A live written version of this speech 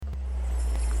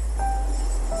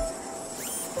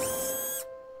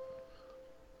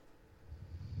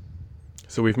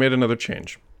So we've made another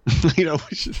change. We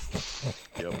should.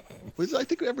 I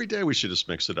think every day we should just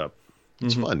mix it up.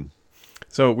 It's fun.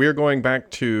 So we're going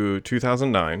back to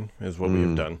 2009 is what we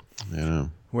have done. Yeah.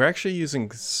 We're actually using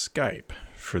Skype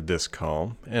for this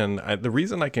call. And the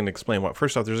reason I can explain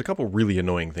first off, there's a couple really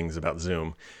annoying things about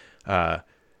Zoom. The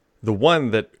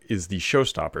one that is the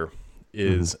showstopper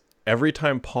is every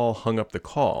time Paul hung up the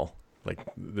call, like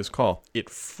this call, it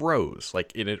froze.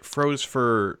 Like it froze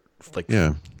for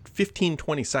 15,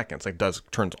 20 seconds. Like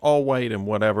turns all white and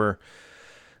whatever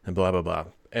and blah, blah, blah.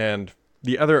 And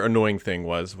the other annoying thing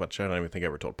was, which I don't even think I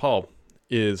ever told Paul,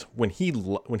 is when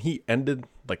he ended,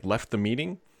 left the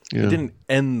meeting, it didn't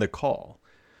end the call.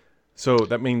 So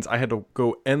that means I had to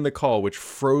go end the call, which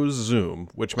froze Zoom,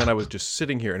 which meant I was just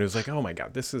sitting here and it was like, oh my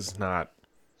God, this is not.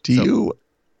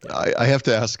 I have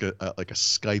to ask a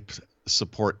Skype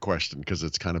support question because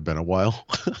it's kind of been a while.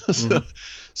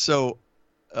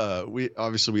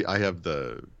 I have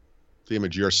the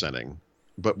image you're sending,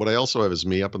 but what I also have is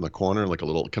me up in the corner, like a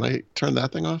little. Can I turn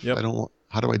that thing off? Yep.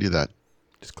 How do I do that?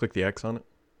 Just click the X on it.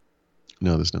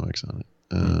 No, there's no X on it.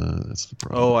 That's the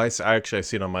problem. Oh, I see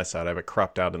it on my side. I have it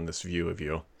cropped out in this view of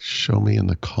you. Show me in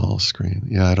the call screen.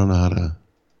 Yeah, I don't know how to.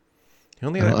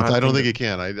 I don't think you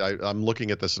can. I'm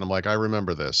looking at this and I'm like, I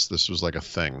remember this. This was like a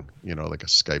thing, like a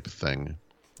Skype thing.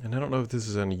 And I don't know if this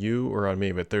is on you or on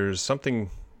me, but there's something.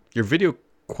 Your video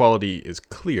quality is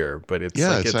clear, but it's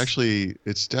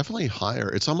it's definitely higher.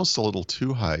 It's almost a little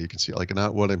too high. You can see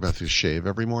not what I'm about to shave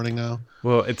every morning now.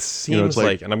 Well, it seems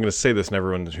and I'm going to say this, and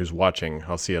everyone who's watching,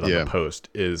 I'll see it on the post.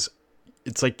 It's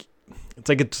like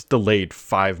it's delayed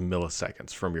 5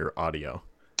 milliseconds from your audio.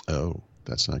 Oh,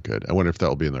 that's not good. I wonder if that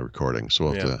will be in the recording. So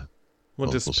we'll have to.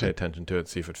 We'll pay attention to it,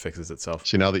 see if it fixes itself.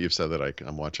 See, now that you've said that,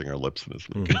 I'm watching our lips, and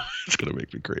it's going to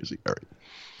make me crazy. All right.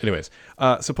 Anyways,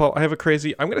 so Paul, I have I'm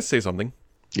going to say something.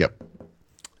 Yep.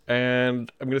 And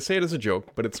I'm going to say it as a joke,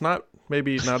 but it's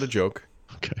maybe not a joke.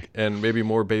 Okay. And maybe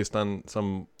more based on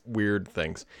some weird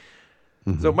things.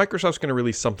 So Microsoft's going to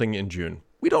release something in June.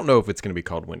 We don't know if it's going to be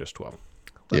called Windows 12.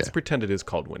 Let's pretend it is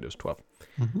called Windows 12.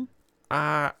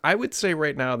 I would say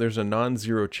right now there's a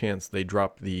non-zero chance they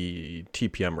drop the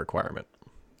TPM requirement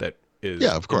that is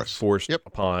enforced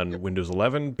upon Windows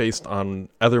 11 based on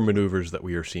other maneuvers that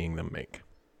we are seeing them make.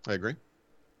 I agree.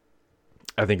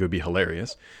 I think it would be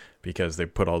hilarious because they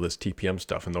put all this TPM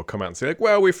stuff and they'll come out and say,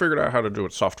 well, we figured out how to do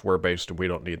it software-based and we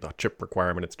don't need the chip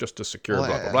requirement. It's just a secure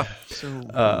blah, blah,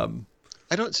 blah.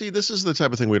 I don't see, this is the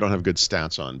type of thing we don't have good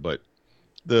stats on, but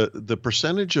the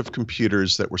percentage of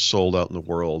computers that were sold out in the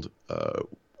world,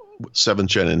 7th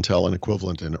gen Intel and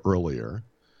equivalent and earlier,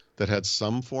 that had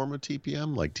some form of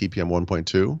TPM, like TPM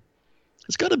 1.2,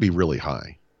 it's got to be really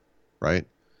high, right?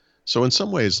 So in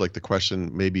some ways, the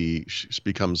question maybe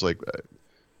becomes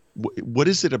what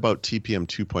is it about TPM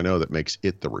 2.0 that makes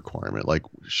it the requirement?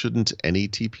 Shouldn't any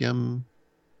TPM?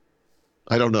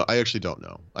 I don't know. I actually don't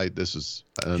know. Let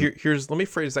me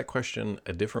phrase that question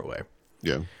a different way.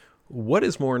 Yeah. What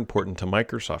is more important to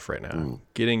Microsoft right now?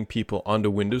 Getting people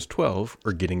onto Windows 12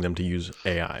 or getting them to use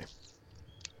AI?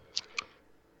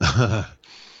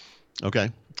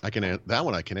 Okay. That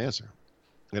one I can answer.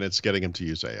 And it's getting them to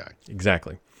use AI.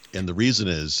 Exactly. And the reason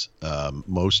is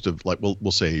most of,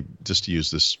 we'll say, just to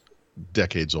use this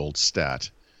decades old stat,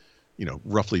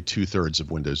 roughly 2/3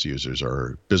 of Windows users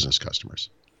are business customers.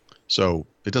 So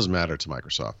it doesn't matter to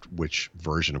Microsoft which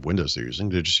version of Windows they're using.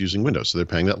 They're just using Windows. So they're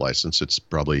paying that license. It's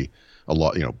probably a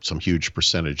lot, some huge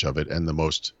percentage of it. And the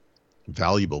most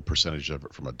valuable percentage of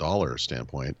it from a dollar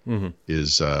standpoint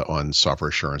is on software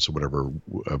assurance or whatever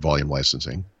volume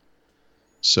licensing.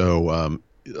 So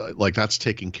that's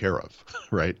taken care of,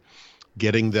 right?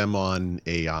 Getting them on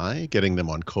AI, getting them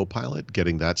on Copilot,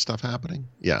 getting that stuff happening.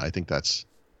 Yeah, I think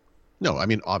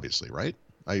obviously, right?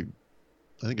 I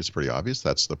think it's pretty obvious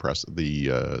that's the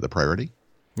priority.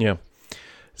 Yeah.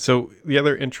 So the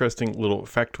other interesting little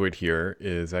factoid here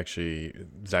is actually,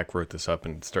 Zach wrote this up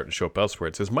and started to show up elsewhere.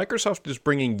 It says Microsoft is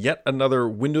bringing yet another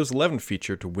Windows 11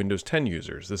 feature to Windows 10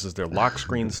 users. This is their lock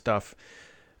screen stuff.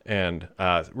 And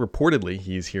reportedly,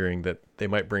 he's hearing that they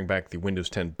might bring back the Windows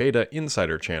 10 Beta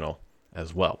Insider channel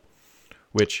as well,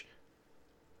 which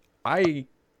I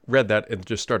read that and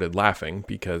just started laughing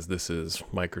because this is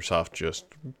Microsoft just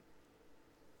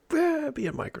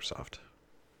being Microsoft.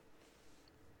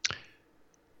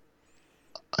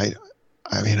 I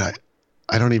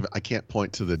can't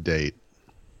point to the date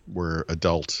where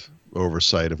adult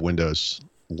oversight of Windows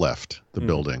left the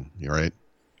building, right?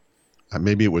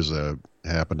 Maybe it was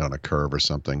happened on a curve or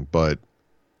something, but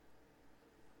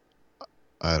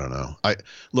I don't know.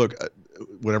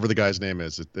 Whatever the guy's name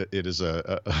is, it is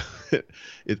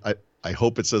I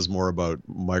hope it says more about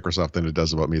Microsoft than it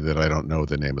does about me that I don't know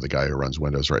the name of the guy who runs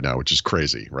Windows right now, which is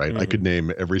crazy, right? I could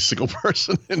name every single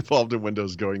person involved in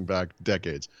Windows going back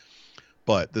decades.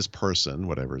 But this person,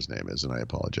 whatever his name is, and I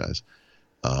apologize,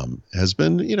 has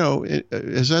been,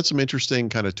 has had some interesting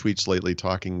kind of tweets lately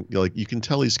talking, like you can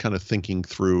tell he's kind of thinking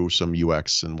through some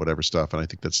UX and whatever stuff. And I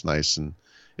think that's nice and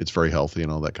it's very healthy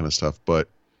and all that kind of stuff. But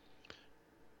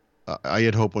I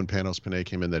had hoped when Panos Panay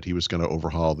came in that he was going to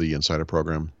overhaul the Insider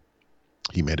program.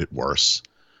 He made it worse.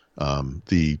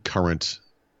 The current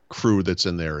crew that's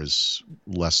in there is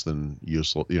less than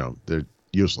useful. They're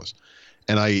useless.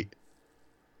 And I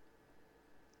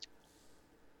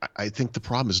think the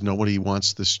problem is nobody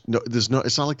wants this. No, it's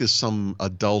not like there's some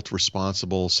adult,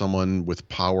 responsible, someone with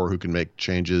power who can make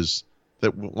changes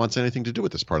that wants anything to do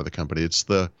with this part of the company. It's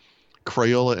the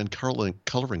Crayola and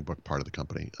coloring book part of the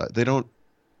company. They don't,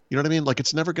 you know what I mean? Like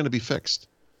it's never going to be fixed.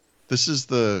 This is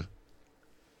the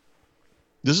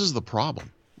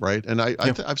problem, right? And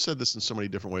I've said this in so many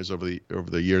different ways over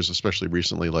the years, especially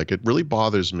recently. Like it really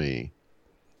bothers me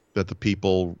that the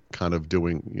people kind of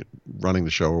running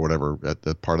the show or whatever at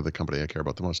the part of the company I care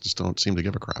about the most just don't seem to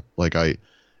give a crap.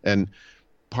 And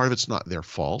part of it's not their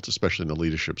fault, especially in the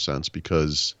leadership sense,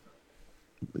 because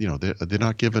they're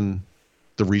not given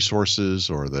the resources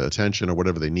or the attention or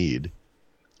whatever they need.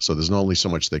 So there's not only so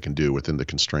much they can do within the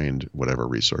constrained whatever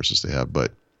resources they have,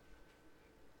 but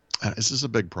this is a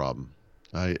big problem.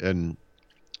 And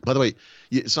by the way,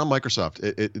 it's not Microsoft.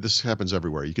 This happens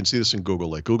everywhere. You can see this in Google.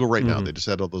 Like Google right now, they just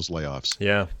had all those layoffs.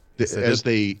 Yeah. As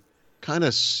they kind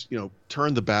of,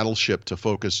 turn the battleship to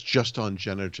focus just on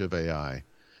generative AI,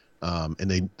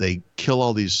 and they kill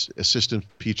all these assistant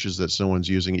features that no one's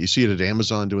using. You see it at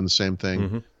Amazon doing the same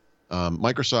thing.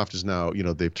 Microsoft is now,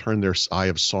 they've turned their eye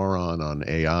of Sauron on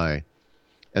AI,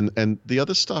 and the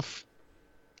other stuff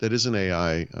that isn't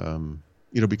AI,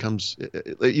 becomes.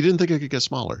 You didn't think it could get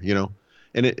smaller,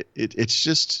 And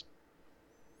it's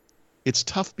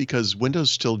tough because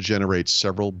Windows still generates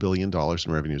several $billion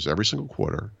in revenues every single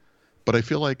quarter. But I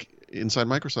feel like inside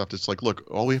Microsoft, it's like, look,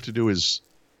 all we have to do is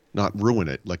not ruin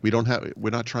it. Like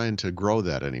we're not trying to grow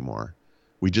that anymore.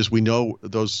 We know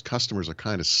those customers are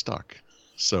kind of stuck.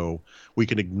 So we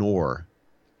can ignore,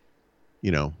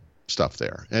 stuff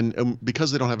there. And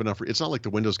because they don't have enough, it's not like the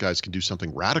Windows guys can do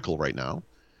something radical right now.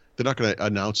 They're not going to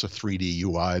announce a 3D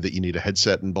UI that you need a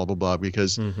headset and blah, blah, blah,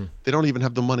 because they don't even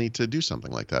have the money to do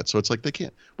something like that. So it's like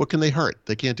what can they hurt?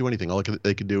 They can't do anything. All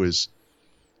they can do is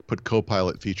put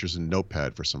Copilot features in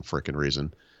Notepad for some freaking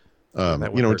reason.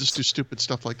 Just do stupid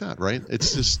stuff like that, right?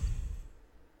 It's just,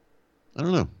 I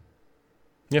don't know.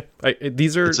 Yeah,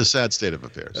 it's a sad state of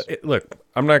affairs. Look,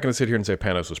 I'm not going to sit here and say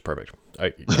Panos was perfect.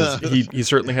 He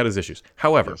certainly had his issues.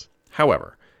 However,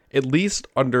 at least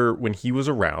under when he was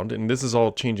around, and this is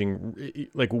all changing,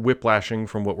 like whiplashing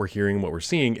from what we're hearing, what we're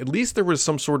seeing, at least there was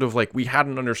some sort of we had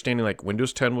an understanding, like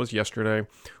Windows 10 was yesterday,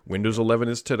 Windows 11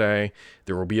 is today,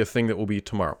 there will be a thing that will be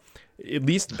tomorrow. At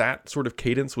least that sort of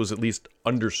cadence was at least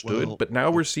understood, but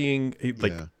now we're seeing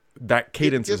that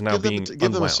cadence is now being unwound.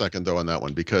 Give them a second though on that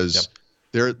one, because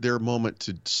their moment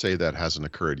to say that hasn't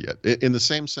occurred yet. In the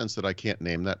same sense that I can't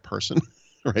name that person,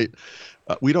 right?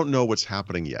 We don't know what's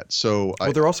happening yet. So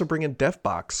they're also bringing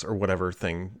DevBox or whatever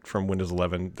thing from Windows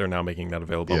 11. They're now making that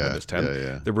available on Windows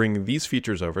 10. They're bringing these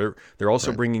features over. They're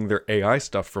also bringing their AI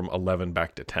stuff from 11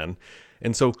 back to 10.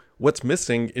 And so what's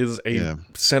missing is a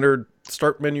centered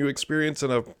start menu experience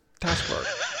and a taskbar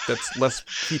that's less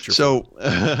feature. So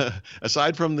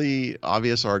aside from the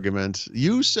obvious argument,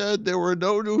 you said there were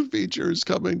no new features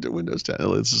coming to Windows 10.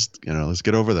 Let's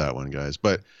get over that one, guys.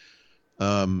 But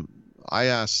I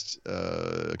asked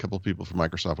a couple of people from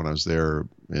Microsoft when I was there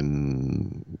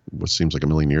in what seems like a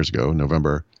million years ago,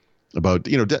 November, about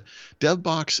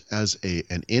DevBox as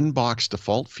an inbox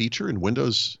default feature in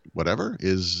Windows whatever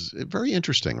is very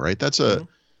interesting, right? That's a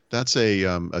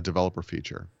developer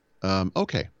feature.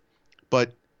 Okay,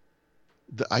 but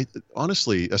I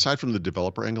honestly, aside from the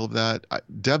developer angle of that,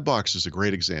 DevBox is a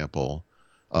great example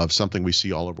of something we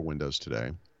see all over Windows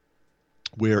today,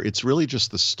 where it's really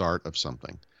just the start of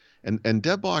something. And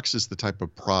DevBox is the type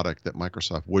of product that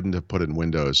Microsoft wouldn't have put in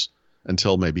Windows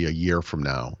until maybe a year from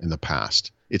now in the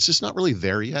past. It's just not really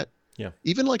there yet. Yeah.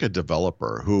 Even like a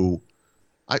developer who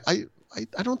I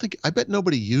don't think, I bet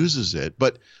nobody uses it,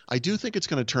 but I do think it's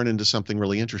going to turn into something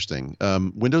really interesting.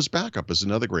 Windows Backup is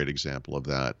another great example of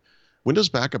that. Windows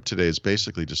Backup today is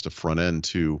basically just a front end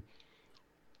to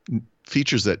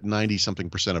features that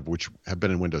 90-something% of which have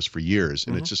been in Windows for years,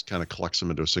 and it just kind of collects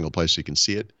them into a single place so you can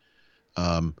see it.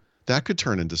 That could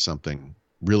turn into something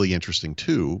really interesting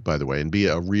too, by the way, and be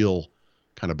a real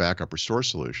kind of backup restore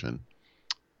solution.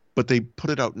 but they put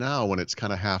it out now when it's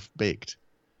kind of half baked.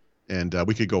 And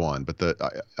we could go on, but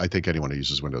I think anyone who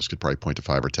uses Windows could probably point to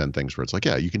 5 or 10 things where it's like,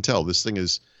 yeah, you can tell this thing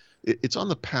is, it's on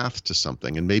the path to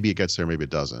something, and maybe it gets there, maybe it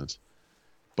doesn't.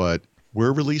 But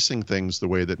we're releasing things the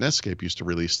way that Netscape used to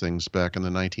release things back in the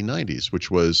 1990s,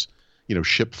 which was,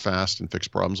 ship fast and fix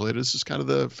problems later. This is kind of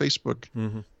the Facebook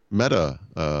meta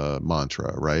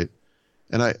mantra, right?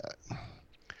 And I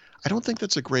don't think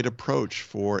that's a great approach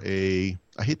for I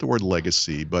hate the word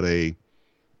legacy, but a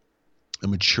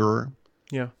mature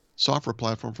software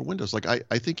platform for Windows. Like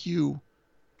I think you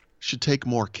should take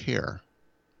more care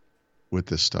with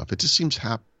this stuff. It just seems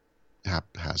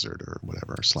haphazard or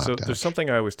whatever, slapdash. So there's something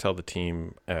I always tell the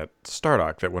team at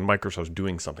Stardock, that when Microsoft's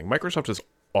doing something, Microsoft is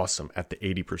awesome at the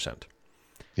 80%.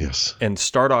 Yes. And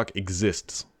Stardock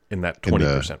exists in that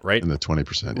 20%, right? In the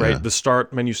 20%, right? Yeah. The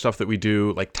start menu stuff that we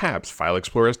do, like tabs, File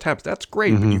Explorer has tabs. That's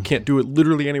great, but you can't do it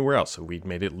literally anywhere else. So we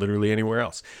made it literally anywhere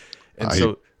else. And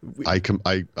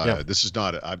this is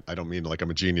not, I don't mean like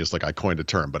I'm a genius, like I coined a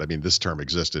term, but I mean, this term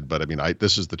existed, but I mean,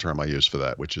 this is the term I use for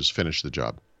that, which is finish the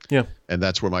job. Yeah. And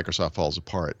that's where Microsoft falls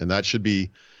apart. And that should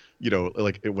be,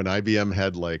 like when IBM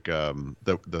had like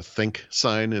the think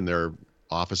sign in their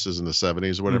offices in the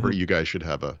 70s or whatever, you guys should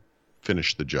have a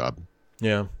finish the job.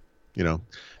 Yeah.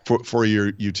 For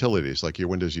your utilities, like your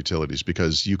Windows utilities,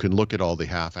 because you can look at all the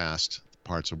half-assed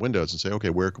parts of Windows and say, okay,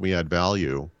 where can we add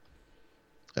value?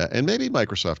 And maybe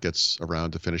Microsoft gets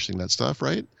around to finishing that stuff,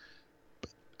 right?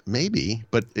 Maybe,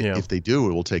 but if they do,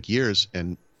 it will take years.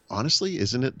 And honestly,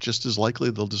 isn't it just as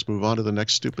likely they'll just move on to the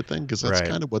next stupid thing? Because that's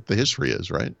kind of what the history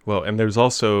is, right? Well, and there's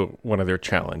also one of their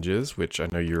challenges, which I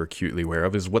know you're acutely aware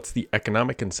of, is what's the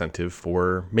economic incentive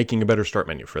for making a better start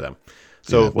menu for them?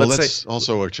 So that's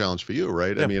also a challenge for you,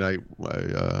 right? Yeah. I mean, I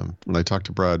when I talked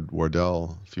to Brad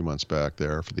Wardell a few months back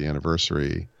there for the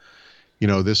anniversary,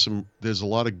 there's a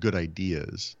lot of good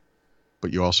ideas,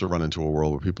 but you also run into a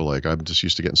world where people are like, I'm just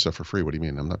used to getting stuff for free. What do you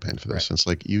mean? I'm not paying for this. Right. And it's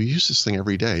like, you use this thing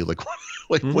every day. Like,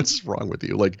 what's wrong with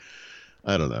you? Like,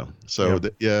 I don't know. So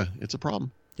it's a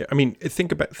problem. Yeah, I mean,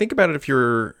 think about it. If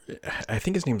you're, I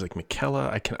think his name's like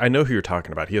Michela. I know who you're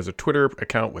talking about. He has a Twitter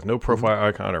account with no profile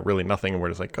icon or really nothing, and we're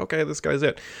just like, okay, this guy's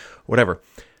it, whatever.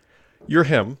 You're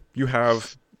him. You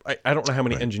have, I don't know how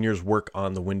many engineers work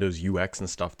on the Windows UX and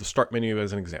stuff. The start menu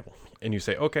as an example, and you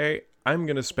say, okay, I'm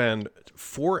going to spend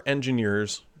 4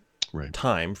 engineers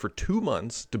time for 2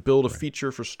 months to build a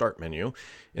feature for start menu,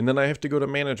 and then I have to go to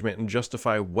management and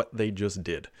justify what they just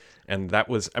did. And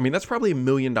that's probably $1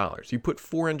 million. You put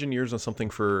 4 engineers on something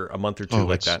for a month or two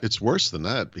that. It's worse than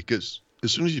that, because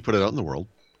as soon as you put it out in the world,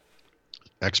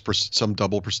 some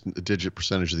double-digit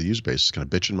percentage of the user base is going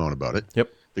to bitch and moan about it.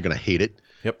 Yep. They're going to hate it.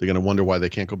 Yep. They're going to wonder why they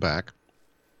can't go back.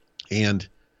 And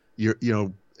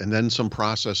and then some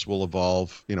process will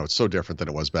evolve. It's so different than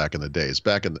it was back in the days.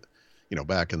 Back in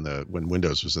the when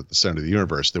Windows was at the center of the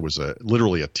universe, there was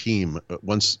literally a team.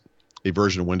 Once a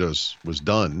version of Windows was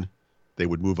done, they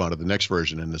would move on to the next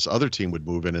version, and this other team would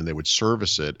move in and they would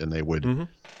service it, and they would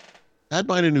add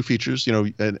minor new features,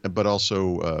 but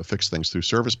also fix things through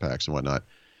service packs and whatnot.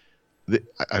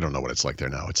 I don't know what it's like there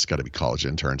now. It's got to be college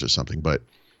interns or something, but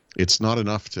it's not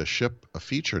enough to ship a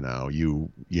feature now. You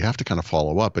have to kind of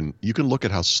follow up, and you can look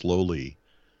at how slowly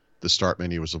the start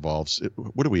menu has evolved.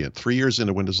 What are we at? 3 years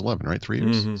into Windows 11, right? 3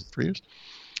 years? 3 years?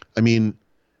 I mean,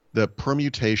 the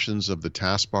permutations of the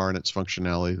taskbar and its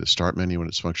functionality, the start menu and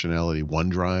its functionality,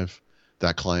 OneDrive,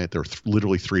 that client, there are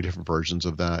literally 3 different versions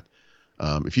of that.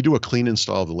 If you do a clean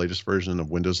install of the latest version of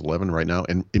Windows 11 right now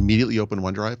and immediately open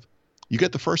OneDrive, you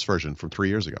get the first version from 3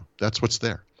 years ago. That's what's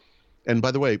there. And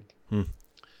by the way,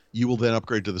 you will then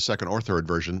upgrade to the second or third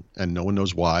version, and no one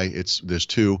knows why. There's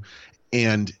 2,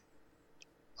 and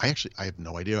I have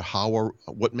no idea how or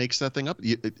what makes that thing up.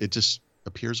 It just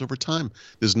appears over time.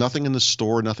 There's nothing in the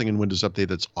store, nothing in Windows Update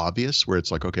that's obvious where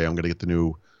it's like, okay, I'm going to get the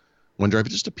new OneDrive. It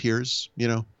just appears.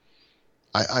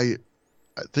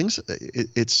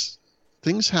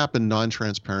 Things happen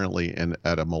non-transparently and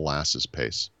at a molasses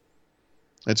pace.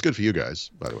 It's good for you guys,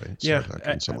 by the way. Yeah.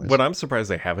 What I'm surprised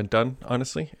they haven't done,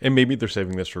 honestly, and maybe they're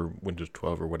saving this for Windows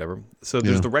 12 or whatever. So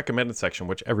there's the recommended section,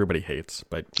 which everybody hates,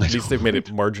 but at least they've made it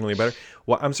marginally better.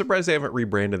 Well, I'm surprised they haven't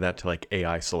rebranded that to like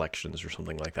AI selections or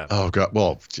something like that. Oh, God.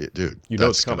 Well, dude,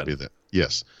 it's coming.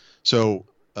 Yes. So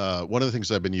one of the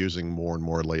things I've been using more and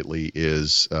more lately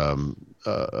is a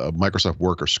Microsoft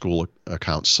Work or School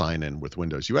account sign-in with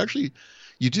Windows.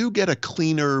 You do get a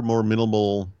cleaner, more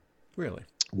minimal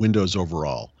Windows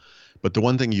overall. But the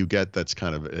one thing you get that's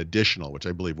kind of additional, which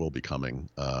I believe will be coming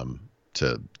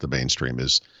to the mainstream,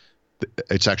 is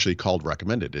it's actually called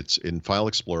recommended. It's in File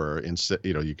Explorer.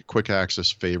 You get quick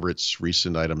access, favorites,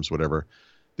 recent items, whatever.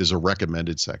 there's a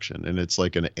recommended section, and it's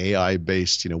like an AI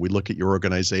based, we look at your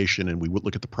organization and we would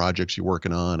look at the projects you're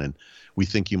working on, and we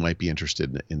think you might be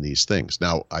interested in these things.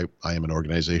 Now, I am an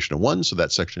organization of one, so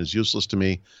that section is useless to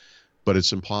me, but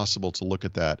it's impossible to look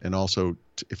at that. And also,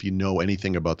 if you know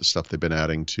anything about the stuff they've been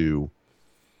adding to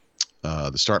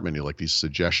the start menu, like these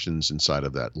suggestions inside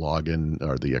of that login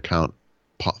or the account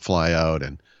flyout,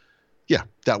 and yeah,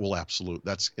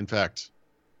 that's in fact,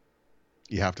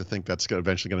 you have to think that's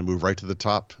eventually going to move right to the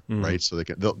top, right? So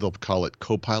they'll call it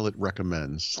Copilot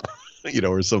recommends,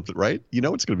 or something, right? It's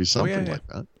going to be something like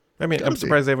that. I mean, I'm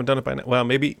surprised they haven't done it by now. Well,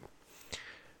 maybe.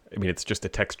 I mean, it's just a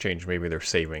text change. Maybe they're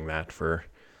saving that for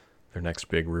their next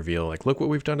big reveal. Like, look what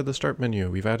we've done to the start menu.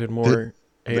 We've added more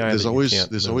AI. There's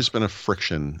always been a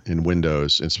friction in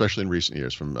Windows, especially in recent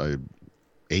years, from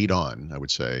 8 on, I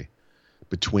would say,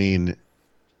 between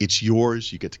it's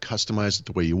yours, you get to customize it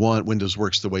the way you want, Windows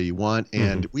works the way you want,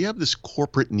 and we have this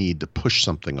corporate need to push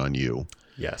something on you.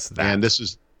 Yes, that. And this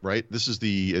is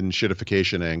the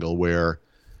enshittification angle where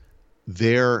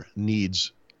their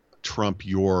needs trump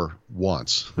your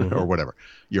wants or whatever,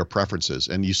 your preferences.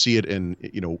 And you see it in,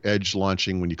 Edge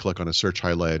launching when you click on a search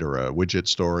highlight or a widget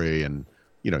story, and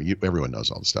everyone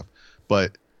knows all this stuff.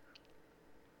 But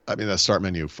I mean, that start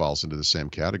menu falls into the same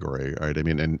category, right? I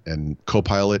mean, and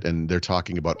Copilot, and they're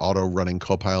talking about auto running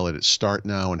Copilot at start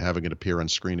now and having it appear on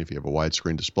screen if you have a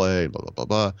widescreen display, blah, blah,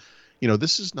 blah, blah.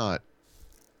 This is not,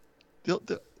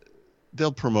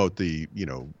 they'll promote the,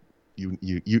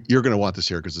 you're going to want this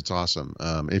here because it's awesome.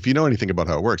 If you know anything about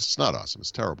how it works, it's not awesome.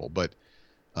 It's terrible, but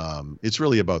it's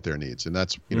really about their needs. And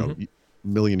that's, a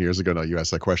million years ago now, you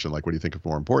asked that question, like, what do you think is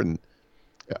more important?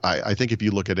 I think if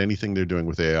you look at anything they're doing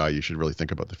with AI, you should really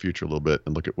think about the future a little bit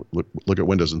and look at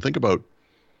Windows and think about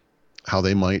how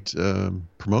they might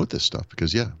promote this stuff.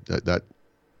 Because that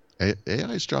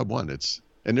AI's job one.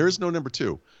 And there is no number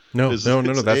two. No. That's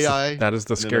AI. That is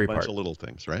the scary part. A bunch part. of little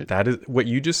things, right? That is what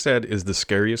you just said is the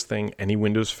scariest thing any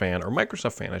Windows fan or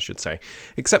Microsoft fan, I should say,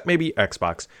 except maybe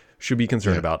Xbox, should be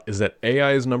concerned about. Is that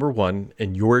AI is number one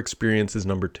and your experience is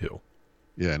number two.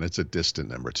 Yeah, and it's a distant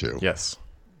number two. Yes.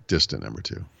 Distant number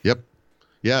two. Yep.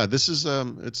 Yeah, this is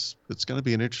it's going to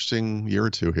be an interesting year or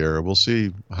two here. We'll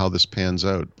see how this pans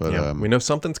out. But we know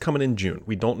something's coming in June.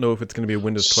 We don't know if it's going to be a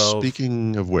Windows 12.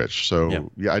 Speaking of which, I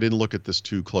didn't look at this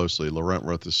too closely. Laurent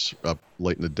wrote this up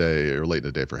late in the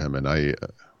day for him, and I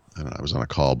don't know, I was on a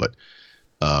call, but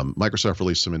Microsoft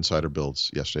released some insider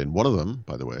builds yesterday, and one of them,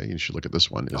 by the way, you should look at this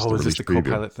one. Is this the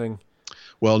Copilot thing?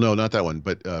 Well, no, not that one,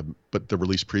 but the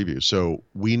release preview. So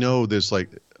we know there's like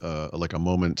a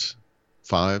Moment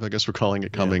 5, I guess we're calling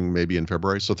it, coming maybe in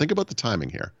February. So think about the timing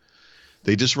here.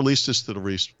 They just released this to the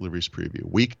release preview.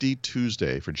 Weekday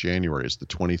Tuesday for January is the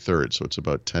 23rd, so it's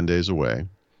about 10 days away.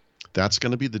 That's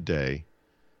going to be the day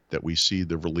that we see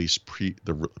the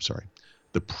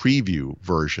preview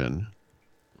version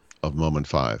of Moment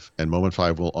 5. And Moment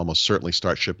 5 will almost certainly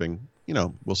start shipping.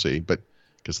 We'll see, but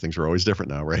because things are always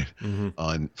different now, right?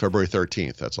 On February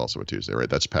 13th, that's also a Tuesday, right?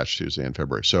 That's Patch Tuesday in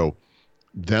February. So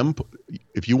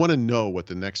if you want to know what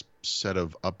the next set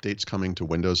of updates coming to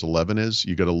Windows 11 is,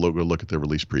 you got to look at the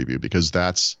release preview, because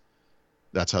that's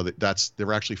how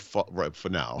they're actually right for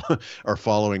now are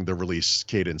following the release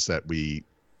cadence that we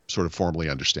sort of formally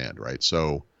understand, right?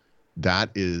 So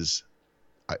that is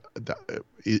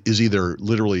either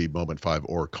literally Moment 5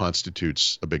 or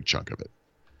constitutes a big chunk of it.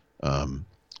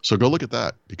 So go look at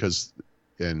that, because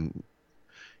in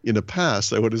the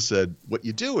past I would have said what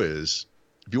you do is,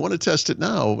 if you want to test it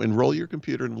now, enroll your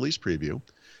computer in release preview,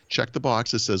 check the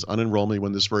box that says unenroll me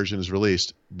when this version is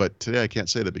released. But today I can't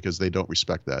say that because they don't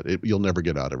respect that. You'll never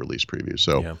get out of release preview.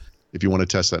 So if you want to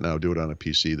test that now, do it on a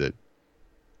PC that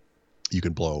you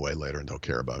can blow away later and don't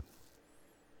care about.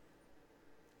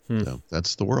 So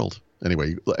that's the world.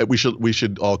 Anyway, we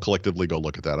should all collectively go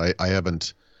look at that.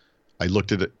 I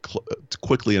looked at it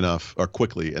quickly, and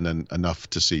then enough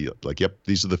to see, like, yep,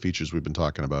 these are the features we've been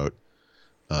talking about.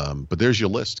 But there's your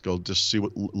list. Go just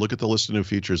look at the list of new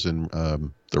features in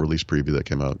the release preview that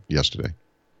came out yesterday.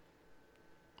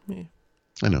 Yeah.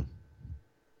 I know.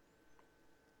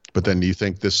 But then you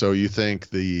think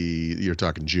you're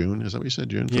talking June? Is that what you said,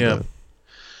 June? Yeah.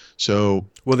 So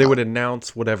they would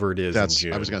announce whatever it is in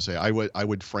June. I was going to say, I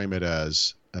would frame it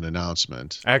as an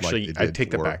announcement. Actually, I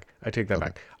take that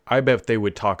back. I bet they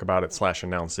would talk about it /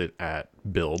 announce it at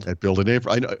Build. At Build in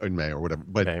April, in May or whatever.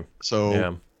 But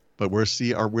okay. But we're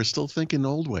still thinking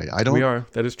old way. We are.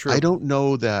 That is true. I don't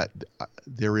know that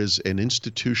there is an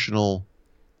institutional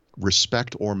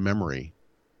respect or memory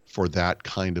for that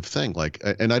kind of thing. Like,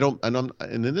 and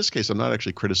in this case, I'm not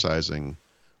actually criticizing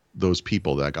those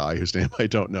people, that guy whose name I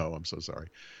don't know. I'm so sorry.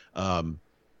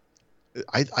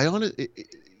 I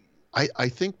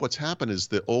think what's happened is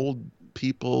the old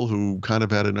people who kind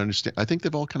of had an understand. I think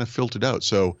they've all kind of filtered out.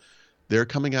 So they're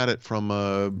coming at it from,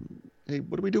 hey,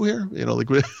 what do we do here?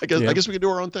 Like I guess we can do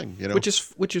our own thing. Which is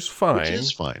fine. Which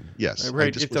is fine. Yes.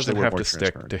 Right. It doesn't have to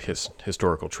stick to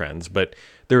historical trends, but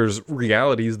there's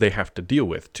realities they have to deal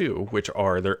with too, which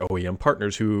are their OEM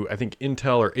partners who I think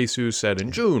Intel or Asus said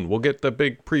in June we'll get the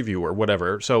big preview or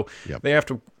whatever. So they have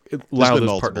to allow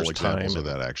those partners examples of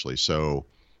that actually. So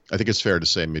I think it's fair to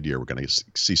say mid-year we're going to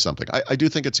see something. I do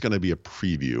think it's going to be a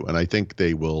preview, and I think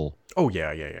they will. Oh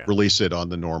yeah. Release it on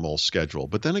the normal schedule.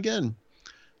 But then again,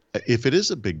 if it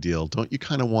is a big deal, don't you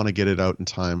kind of want to get it out in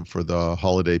time for the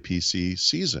holiday PC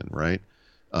season, right?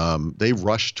 They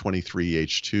rushed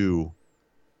 23H2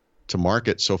 to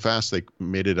market so fast they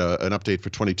made it an update for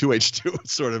 22H2,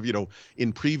 sort of,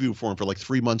 in preview form for like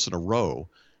 3 months in a row.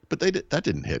 But that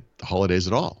didn't hit the holidays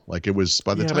at all. Like it was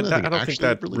by the time I don't think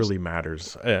that really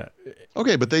matters.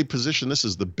 Okay, but they position this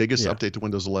as the biggest update to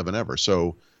Windows 11 ever.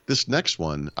 So this next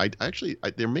one,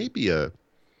 there may be a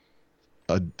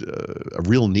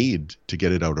real need to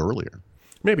get it out earlier.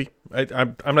 Maybe.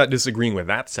 I'm not disagreeing with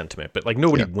that sentiment, but like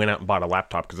nobody went out and bought a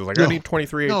laptop because it was like, I need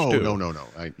 23H2. No.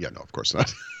 No, of course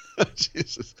not.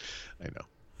 Jesus, I know.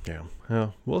 Yeah,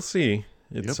 well, we'll see.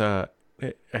 It's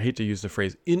I hate to use the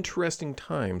phrase interesting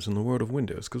times in the world of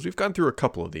Windows because we've gone through a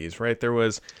couple of these, right? There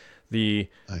was the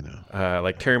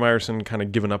like Terry Myerson kind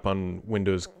of giving up on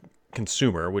Windows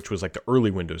Consumer, which was like the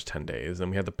early Windows 10 days. Then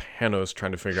we had the Panos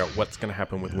trying to figure out what's going to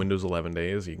happen with Windows 11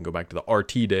 days. You can go back to the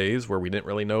RT days where we didn't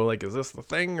really know, like, is this the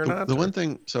thing or not? The one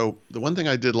thing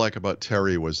I did like about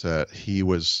Terry was that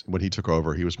when he took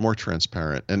over, he was more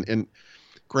transparent. And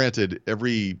granted,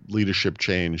 every leadership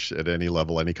change at any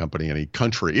level, any company, any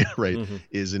country, right,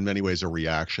 is in many ways a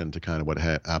reaction to kind of what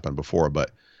happened before.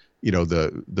 But,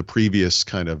 the previous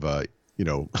kind of,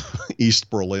 East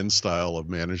Berlin style of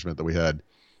management that we had,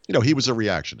 he was a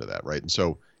reaction to that, right? And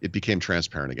so it became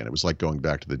transparent again. It was like going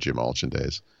back to the Jim Alchin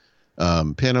days.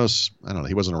 Panos, I don't know,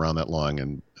 he wasn't around that long,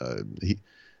 and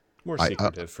more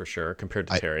secretive for sure compared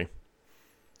to Terry.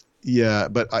 Yeah,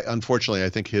 but unfortunately, I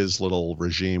think his little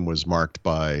regime was marked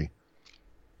by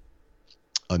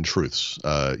untruths.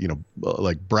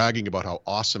 Like bragging about how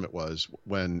awesome it was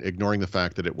when ignoring the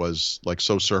fact that it was like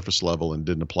so surface level and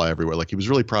didn't apply everywhere. Like he was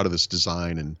really proud of this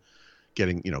design and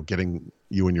getting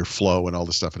you and your flow and all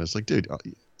this stuff. And it's like, dude,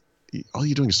 all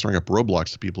you're doing is throwing up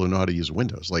roadblocks to people who know how to use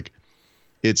Windows. Like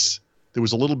there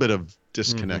was a little bit of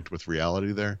disconnect with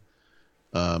reality there.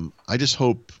 I just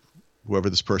hope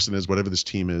whoever this person is, whatever this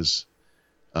team is,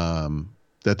 that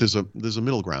there's a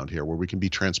middle ground here where we can be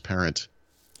transparent.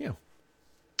 Yeah.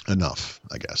 Enough,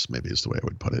 I guess, maybe is the way I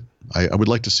would put it. I would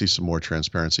like to see some more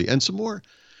transparency and some more,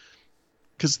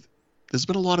 because there's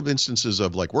been a lot of instances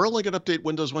of like, we're only going to update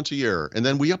Windows once a year, and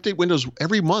then we update Windows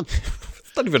every month.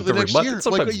 It's not even every month. It's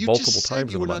sometimes like, multiple times in a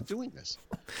month. You were not doing this.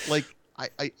 Like,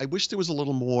 I wish there was a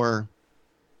little more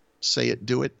say it,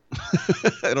 do it.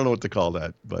 I don't know what to call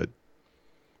that, but.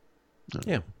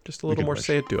 Yeah, just a little more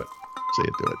say it, do it. Say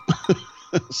it, do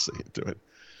it. Say it, do it.